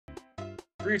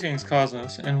Greetings,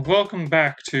 Cosmos, and welcome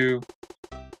back to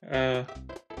the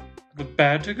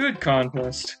Bad to Good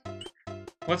contest.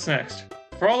 What's next?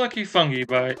 Frolicky Fungi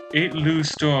by 8 Lu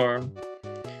Storm.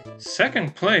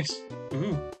 Second place.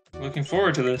 Ooh, looking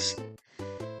forward to this.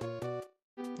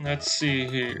 Let's see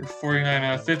here. 49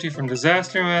 out of 50 from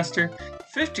Disaster Master,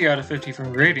 50 out of 50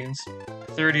 from Radiance,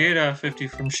 38 out of 50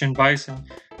 from Shin Bison,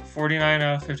 49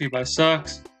 out of 50 by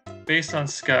Sucks, based on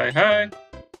Sky High.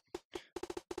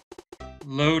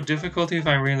 Low difficulty if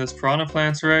I'm reading this piranha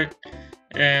plants right,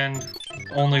 and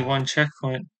only one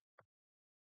checkpoint.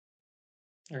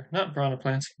 Or not piranha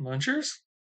plants, munchers?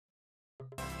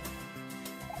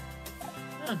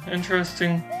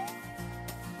 Interesting.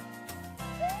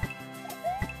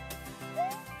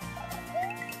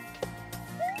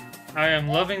 I am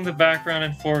loving the background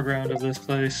and foreground of this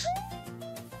place.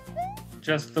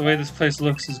 Just the way this place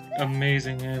looks is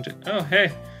amazing, and oh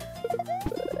hey!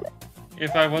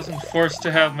 If I wasn't forced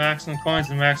to have maximum coins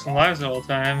and maximum lives all the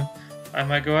time, I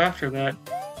might go after that.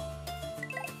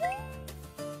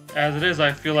 As it is,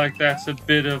 I feel like that's a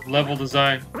bit of level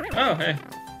design. Oh, hey.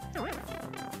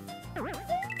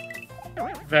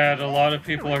 That a lot of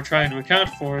people are trying to account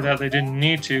for that they didn't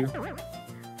need to.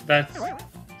 That's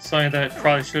something that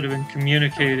probably should have been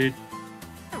communicated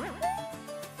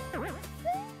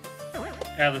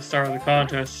at the start of the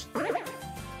contest.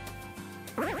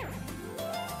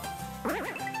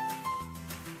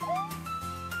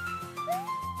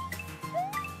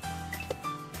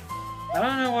 I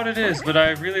don't know what it is, but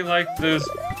I really like those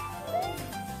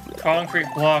concrete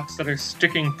blocks that are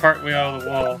sticking partway out of the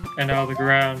wall and out of the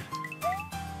ground.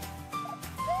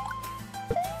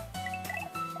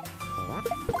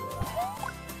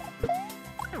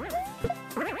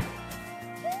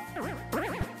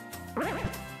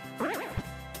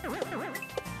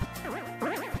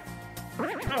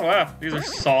 Oh wow, these are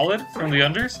solid from the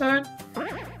underside?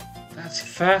 That's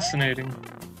fascinating.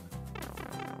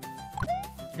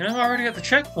 And I'm already at the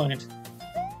checkpoint.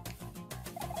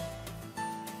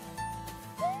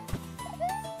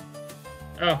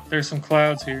 Oh, there's some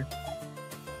clouds here.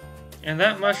 And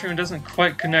that mushroom doesn't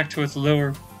quite connect to its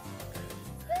lower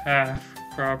half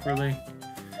properly.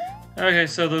 Okay,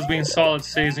 so those being solid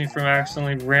saves me from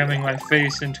accidentally ramming my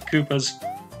face into Koopas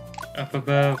up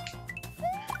above.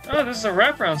 Oh, this is a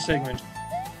wraparound segment.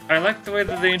 I like the way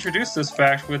that they introduced this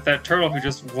fact with that turtle who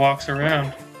just walks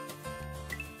around.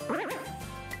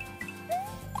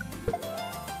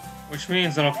 Which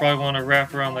means that I'll probably want to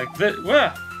wrap around like this.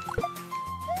 Wah!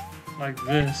 Like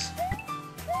this.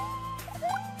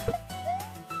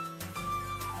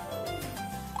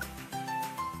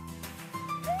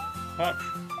 Hop.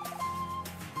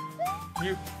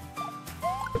 You.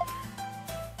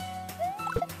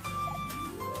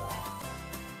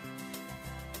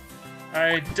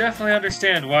 I definitely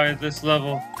understand why this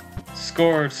level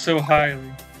scored so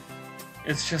highly.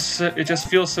 It's just it just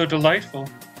feels so delightful.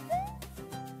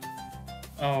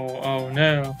 Oh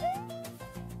no.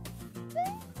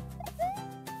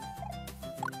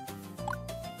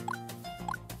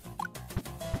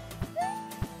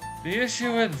 The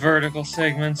issue with vertical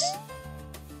segments.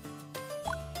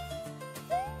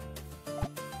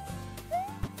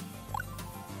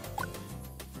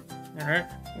 Alright,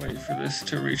 wait for this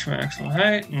to reach maximum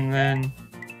height, and then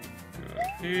go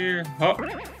up here, hop.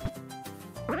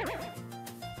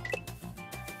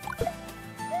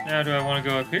 Now do I want to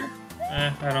go up here?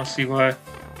 I don't see why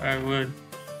I would.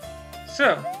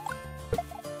 So.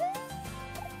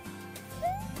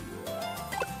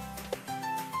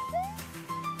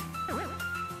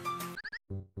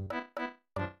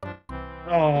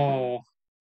 Oh.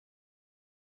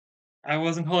 I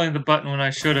wasn't holding the button when I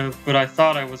should have, but I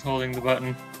thought I was holding the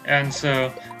button. And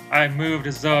so I moved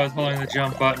as though I was holding the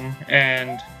jump button,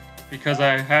 and because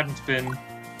I hadn't been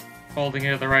holding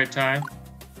it at the right time,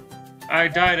 I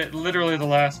died at literally the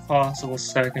last possible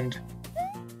second.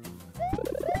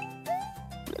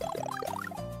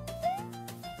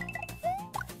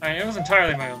 I mean, it was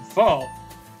entirely my own fault.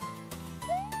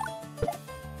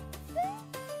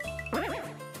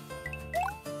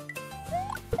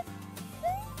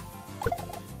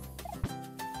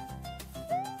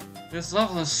 This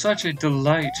level is such a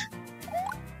delight.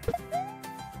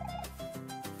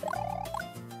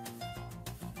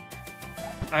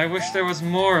 I wish there was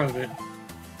more of it.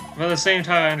 But at the same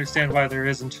time, I understand why there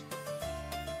isn't.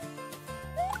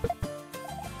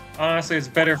 Honestly, it's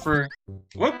better for...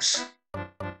 Whoops!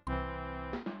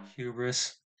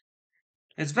 Hubris.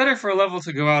 It's better for a level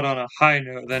to go out on a high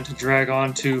note than to drag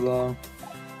on too long.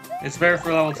 It's better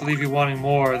for a level to leave you wanting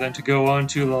more than to go on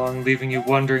too long, leaving you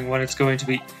wondering when it's going to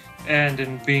be end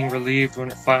and being relieved when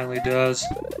it finally does.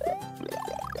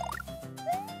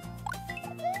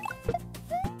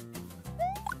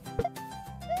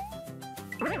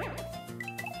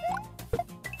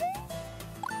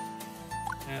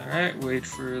 Alright, wait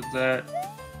for that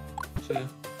to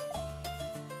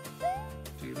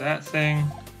do that thing.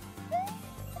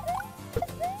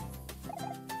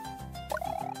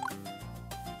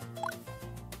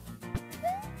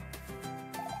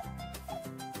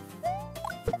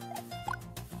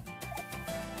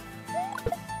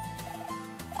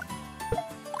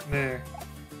 There.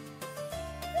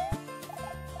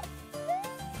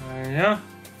 Yeah.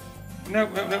 No,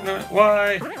 no, no, no.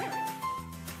 Why?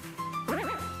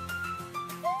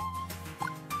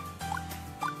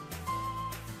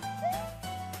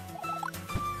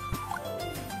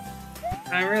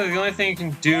 Really, the only thing you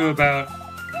can do about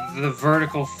the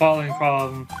vertical falling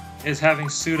problem is having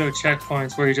pseudo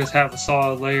checkpoints where you just have a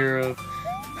solid layer of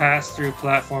pass-through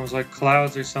platforms like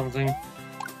clouds or something.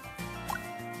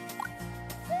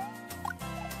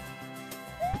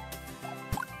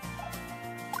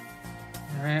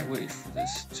 Alright, wait for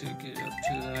this to get up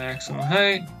to the maximum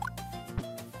height.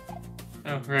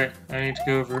 Oh, right, I need to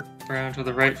go over around to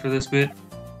the right for this bit.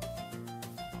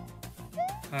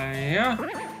 Yeah.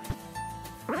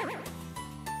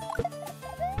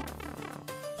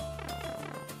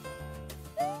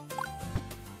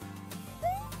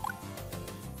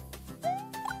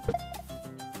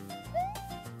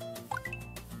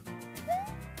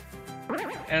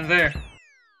 And there.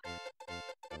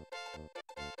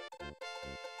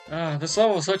 Ah, this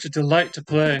level is such a delight to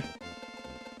play.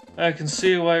 I can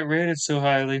see why it rated so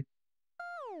highly.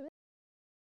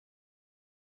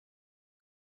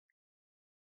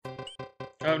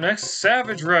 Up next,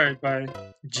 Savage Ride by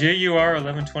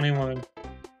JUR1121.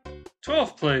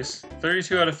 12th place,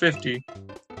 32 out of 50.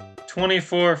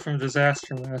 24 from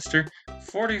Disaster Master.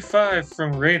 45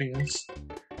 from Radiance.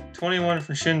 21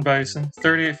 from Shin Bison.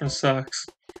 38 from Sucks.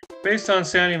 Based on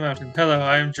Sandy Mountain. Hello,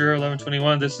 I am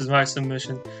Juro1121. This is my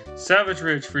submission. Savage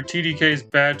Ridge for TDK's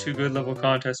bad2good level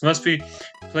contest. Must be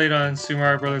played on Super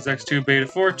Mario Bros. X2 Beta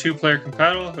 4, 2-player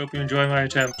compatible. Hope you enjoy my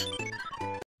attempt.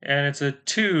 And it's a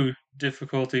 2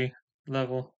 difficulty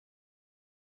level.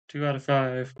 2 out of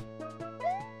 5.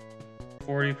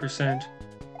 40%.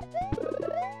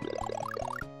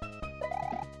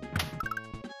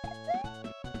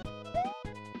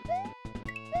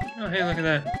 Oh, hey, look at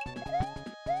that.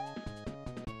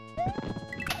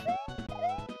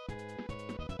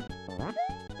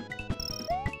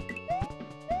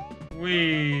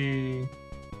 We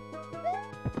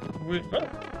oh.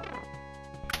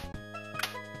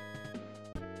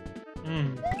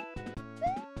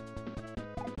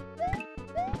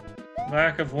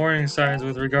 Lack of warning signs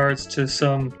with regards to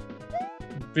some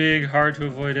big, hard to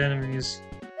avoid enemies.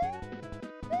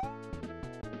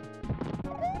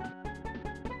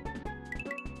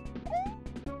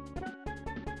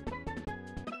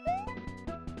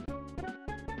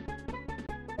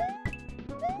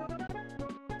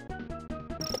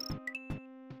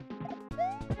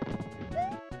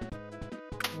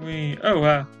 Oh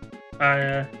wow,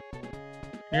 I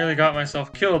nearly got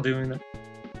myself killed doing that.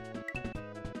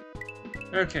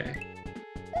 Okay.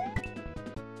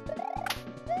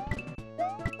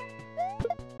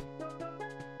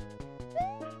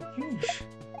 Yeesh.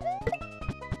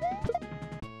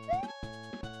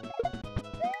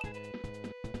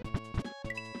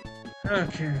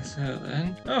 Okay, so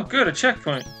then... Oh good, a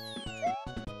checkpoint!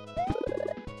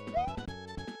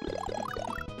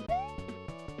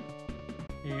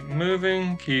 Keep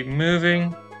moving, keep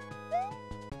moving.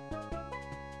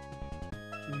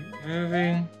 Keep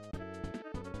moving.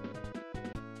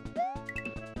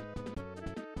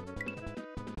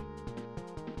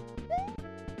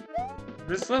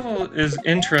 This level is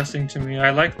interesting to me.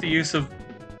 I like the use of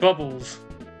bubbles.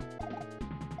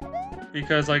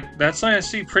 Because, like, that's something I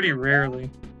see pretty rarely.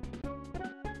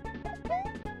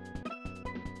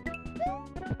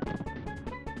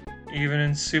 Even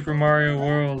in Super Mario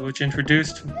World, which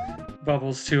introduced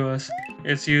bubbles to us,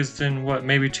 it's used in, what,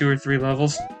 maybe 2 or 3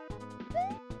 levels?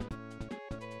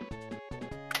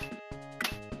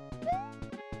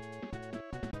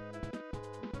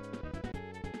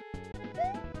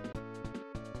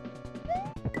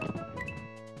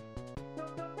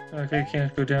 Okay,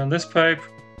 can't go down this pipe.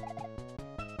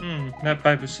 That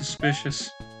pipe is suspicious.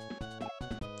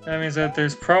 That means that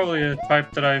there's probably a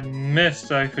pipe that I missed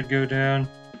that I could go down.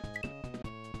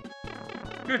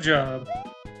 Good job.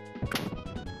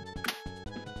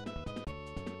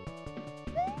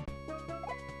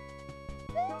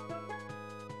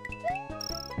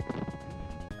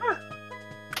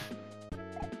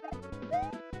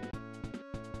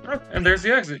 Oh, and there's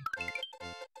the exit.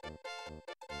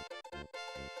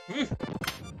 Ooh.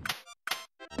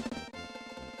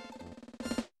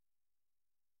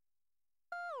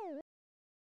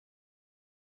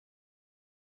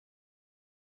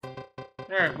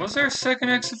 Alright, was there a second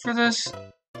exit for this?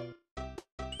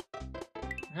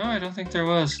 No, I don't think there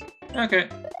was. Okay.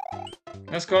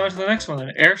 Let's go on to the next one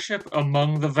then. Airship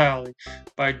Among the Valley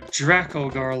by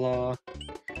Dracogarlaw.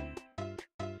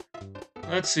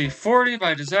 Let's see, 40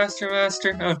 by Disaster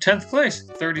Master. Oh, 10th place.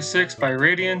 36 by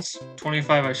Radiance.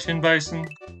 25 by Shin Bison.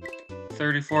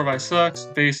 34 by Sucks,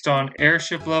 based on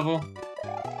airship level.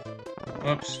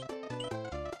 Whoops.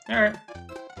 Alright.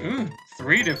 Ooh,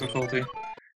 3 difficulty.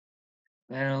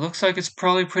 And it looks like it's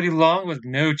probably pretty long with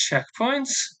no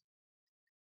checkpoints.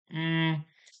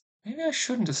 Maybe I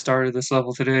shouldn't have started this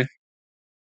level today.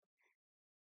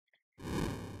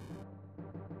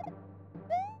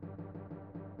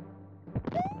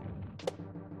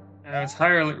 It's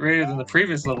higher rated than the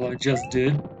previous level I just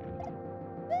did.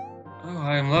 Oh,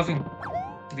 I am loving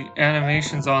the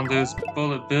animations on those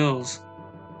bullet bills.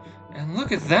 And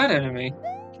look at that enemy!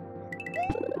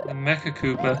 The Mecha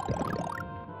Koopa.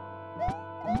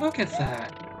 Look at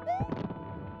that!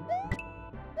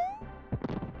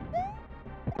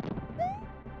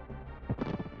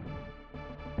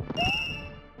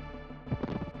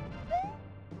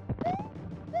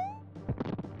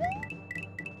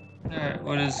 Alright,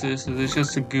 what is this? Is this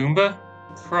just a Goomba?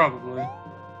 Probably.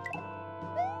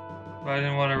 But I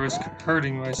didn't want to risk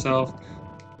hurting myself.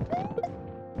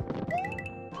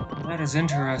 That is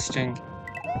interesting.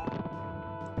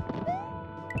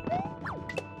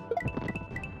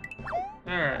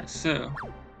 Alright, so...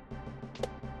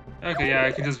 Okay, yeah,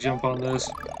 I can just jump on this.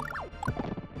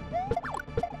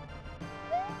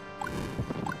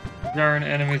 Darn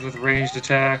enemies with ranged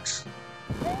attacks.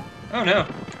 Oh no!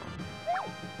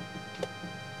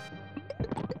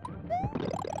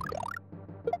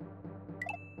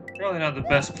 Probably not the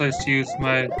best place to use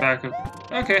my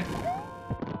backup. Okay.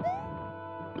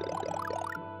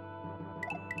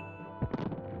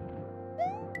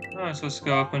 Oh, I'm supposed to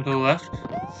go up and to the left.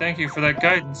 Thank you for that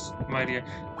guidance, my dear.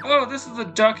 Oh, this is the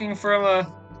ducking from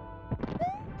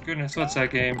Goodness, what's that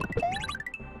game?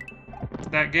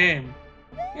 That game.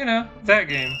 You know, that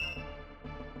game.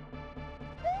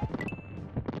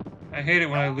 I hate it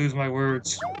when I lose my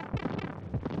words.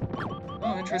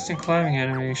 Oh, interesting climbing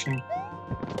animation.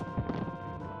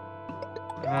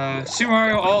 Super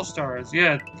Mario All-Stars,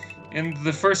 yeah. In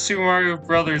the first Super Mario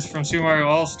Brothers from Super Mario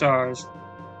All-Stars,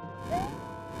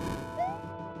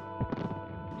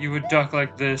 you would duck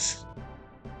like this.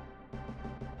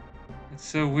 It's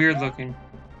so weird looking.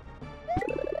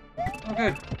 Oh,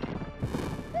 good.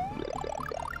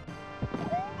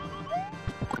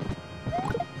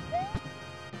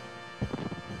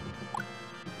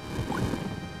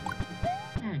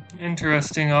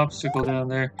 Interesting obstacle down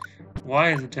there.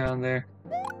 Why is it down there?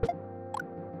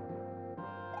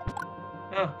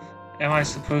 Oh, am I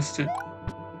supposed to...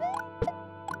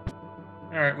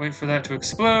 Alright, wait for that to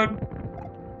explode.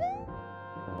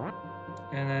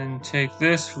 And then take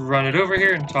this, run it over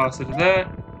here, and toss it to that.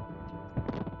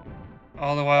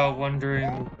 All the while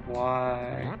wondering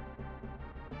why.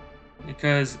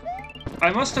 Because I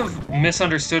must have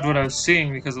misunderstood what I was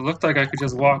seeing, because it looked like I could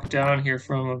just walk down here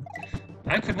from...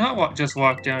 I could not just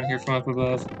walk down here from up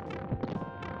above.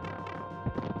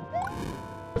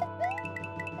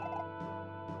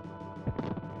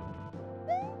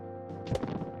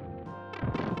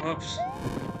 Whoops.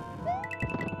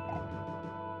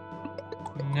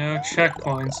 No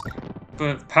checkpoints,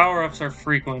 but power-ups are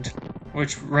frequent,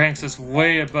 which ranks us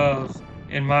way above,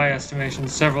 in my estimation,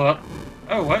 several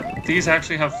Oh, what? These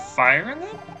actually have fire in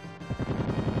them?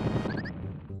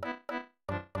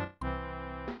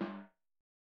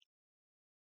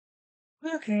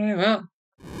 Okay, well,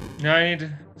 now I need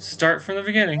to start from the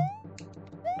beginning.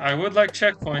 I would like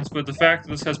checkpoints, but the fact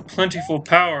that this has plentiful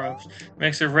power-ups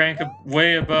makes it rank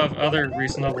way above other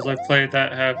recent levels I've played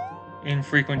that have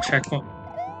infrequent checkpoints.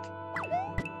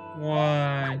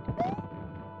 Why?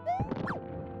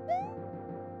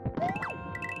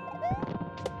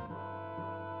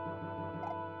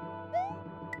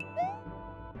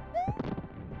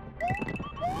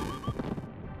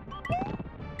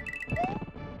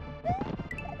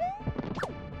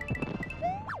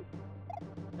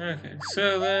 Okay,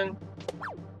 so then...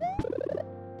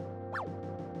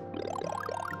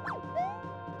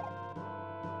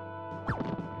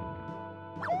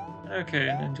 Okay,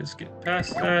 and then just get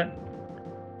past that.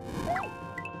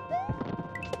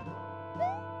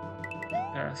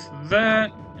 Get past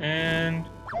that, and...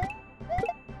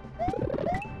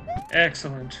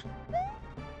 Excellent.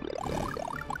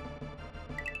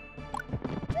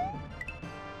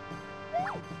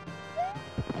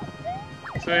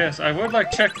 So yes, I would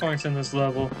like checkpoints in this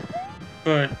level,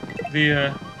 but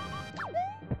the,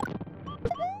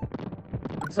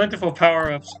 looks plentiful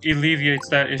power-ups alleviates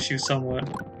that issue somewhat.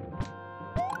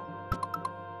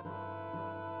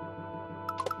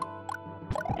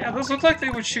 Yeah, those look like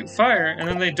they would shoot fire, and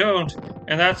then they don't,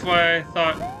 and that's why I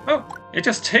thought, oh, it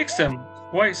just takes them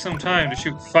quite some time to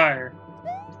shoot fire.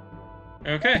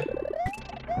 Okay.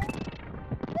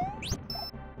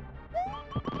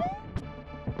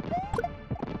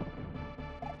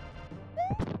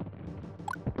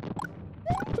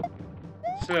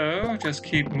 So, just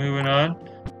keep moving on.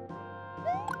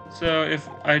 So, if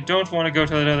I don't want to go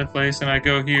to that other place, and I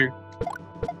go here.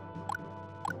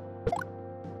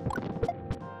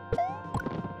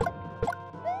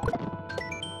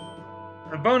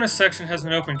 The bonus section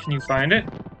hasn't opened. Can you find it?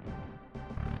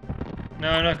 No,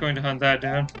 I'm not going to hunt that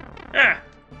down. Ah!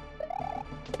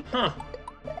 Huh.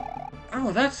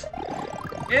 Oh, that's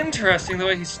interesting, the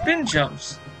way he spin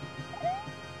jumps.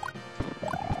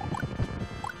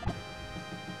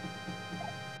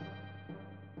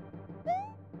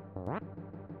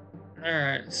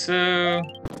 Alright, so...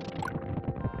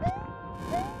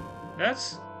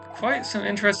 that's quite some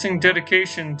interesting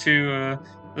dedication to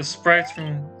the sprites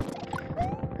from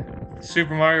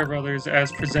Super Mario Brothers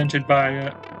as presented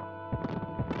by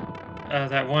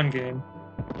that one game.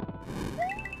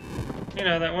 You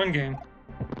know, that one game.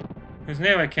 Whose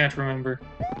name I can't remember.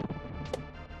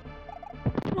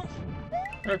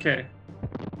 Okay.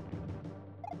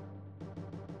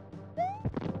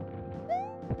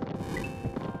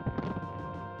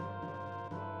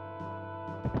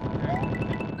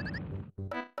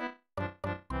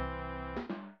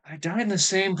 I died in the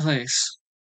same place.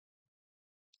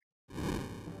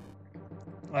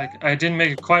 Like, I didn't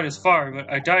make it quite as far,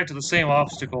 but I died to the same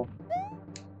obstacle.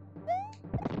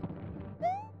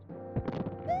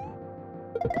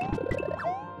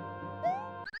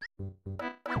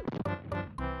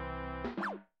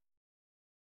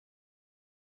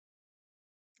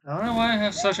 I don't know why I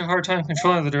have such a hard time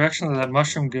controlling the direction that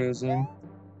mushroom goes in.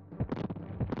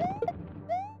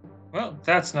 Well,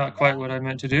 that's not quite what I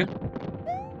meant to do.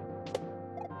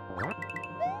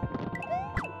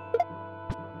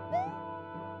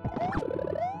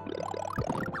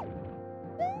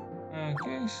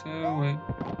 Okay, so wait.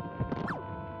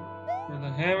 For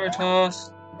the hammer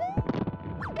toss.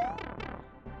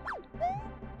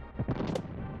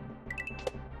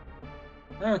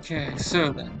 Okay,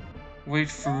 so then. Wait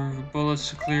for bullets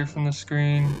to clear from the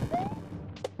screen.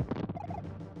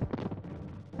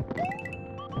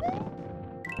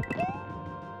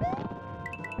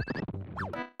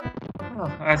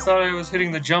 Oh, I thought I was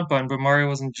hitting the jump button, but Mario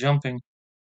wasn't jumping.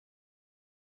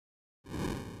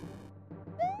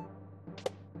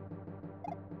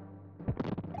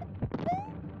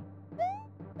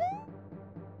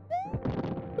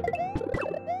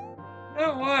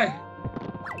 Oh, why?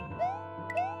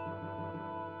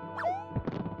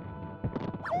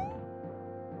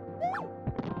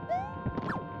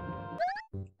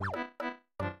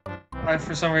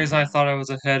 For some reason, I thought I was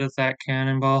ahead of that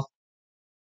cannonball.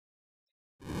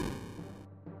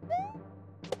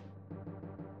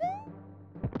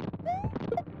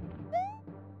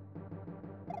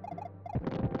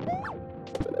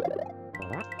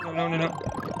 No, no, no, no.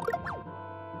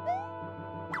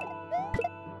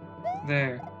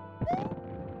 There.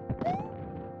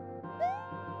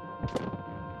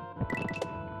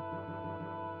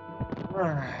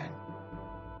 Alright.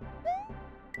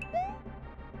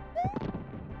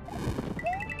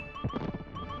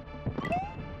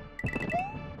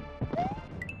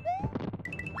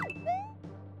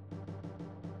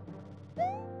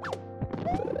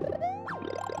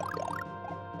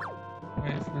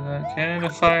 Wait for that cannon to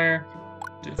fire.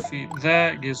 Defeat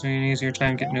that. Gives me an easier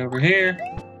time getting over here.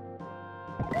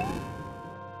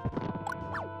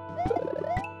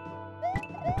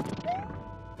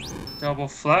 Double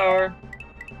flower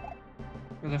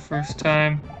for the first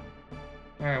time.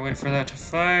 Alright, wait for that to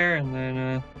fire, and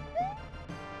then,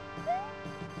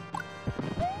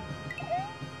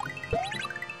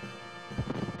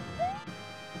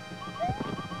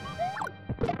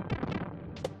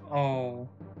 oh.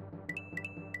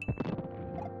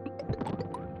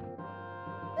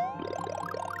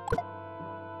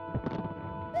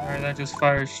 Alright, that just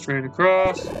fires straight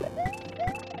across.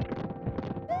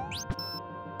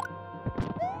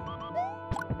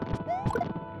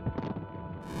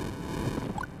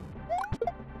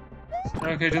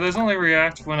 Okay, do those only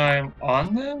react when I'm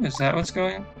on them? Is that what's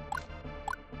going on?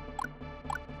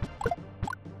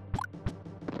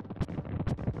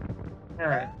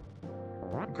 Alright.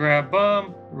 Grab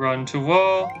bomb, run to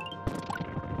wall.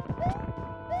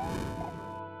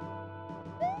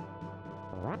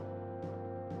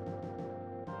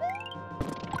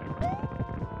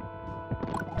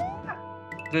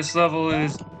 This level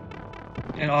is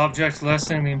an object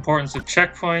lessening the importance of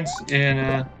checkpoints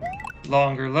in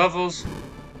longer levels.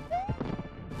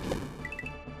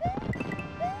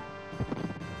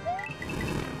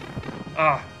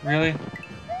 Ah, really?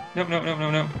 Nope, nope, nope,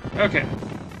 nope, nope. Okay.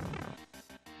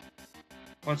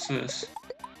 What's this?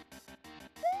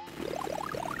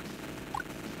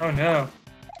 Oh no.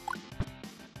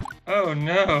 Oh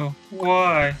no.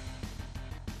 Why?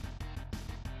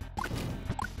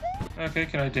 Okay,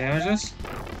 can I damage this?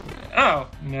 Oh,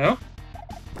 no.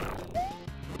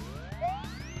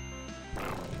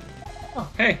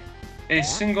 Oh, hey. A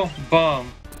single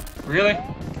bomb. Really?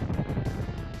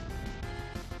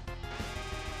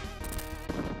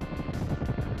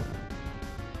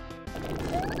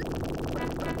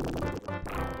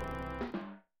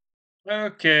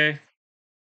 Okay.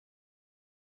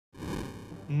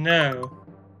 No.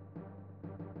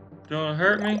 Don't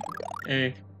hurt me.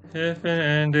 A hiffin'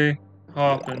 and a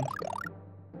hoppin'.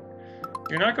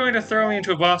 You're not going to throw me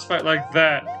into a boss fight like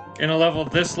that in a level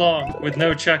this long with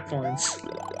no checkpoints.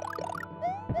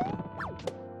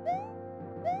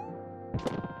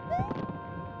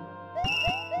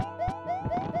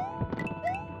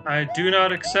 I do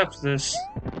not accept this.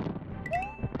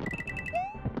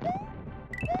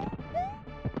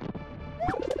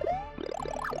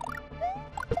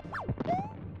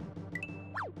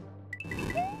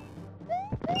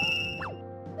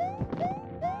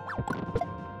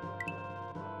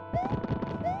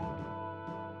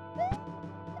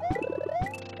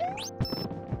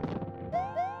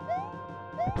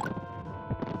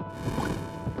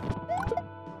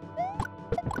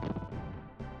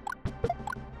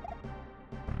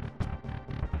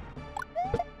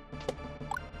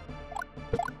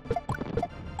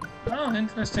 Oh,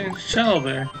 interesting shell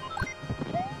there.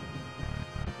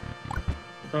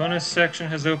 Bonus section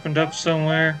has opened up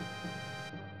somewhere.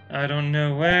 I don't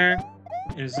know where.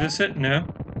 Is this it? No.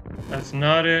 That's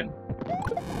not it.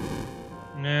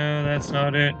 No, that's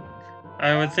not it.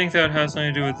 I would think that would have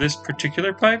something to do with this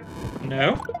particular pipe.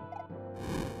 No.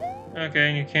 Okay,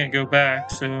 and you can't go back,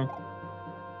 so...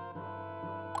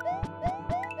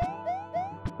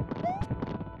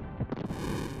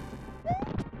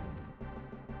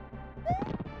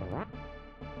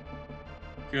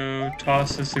 Go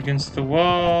toss this against the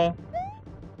wall.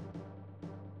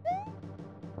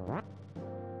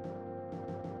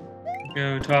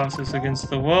 Go toss this against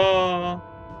the wall.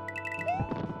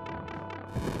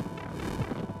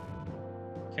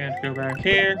 Can't go back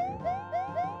here.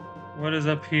 What is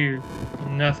up here?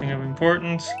 Nothing of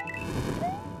importance.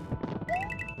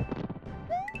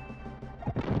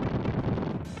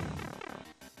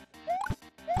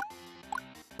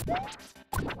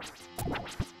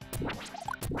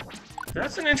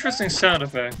 That's an interesting sound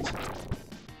effect.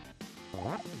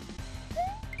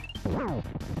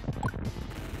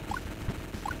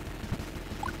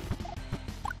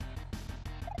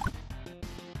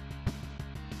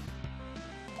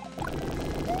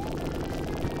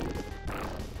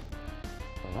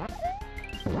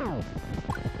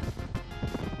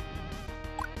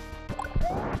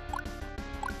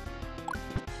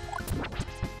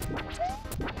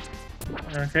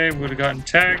 Okay, would have gotten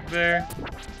tagged there.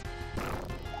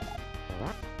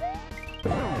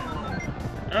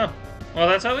 Oh, well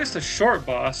that's at least a short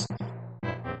boss.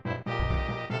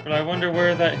 But I wonder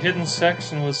where that hidden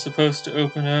section was supposed to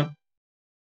open up.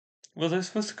 Was I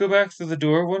supposed to go back through the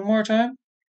door one more time?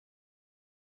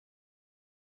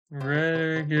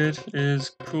 Very good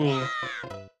is cool.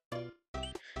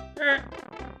 Alright.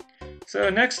 So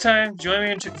next time, join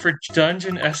me for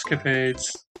Dungeon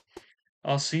Escapades.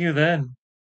 I'll see you then.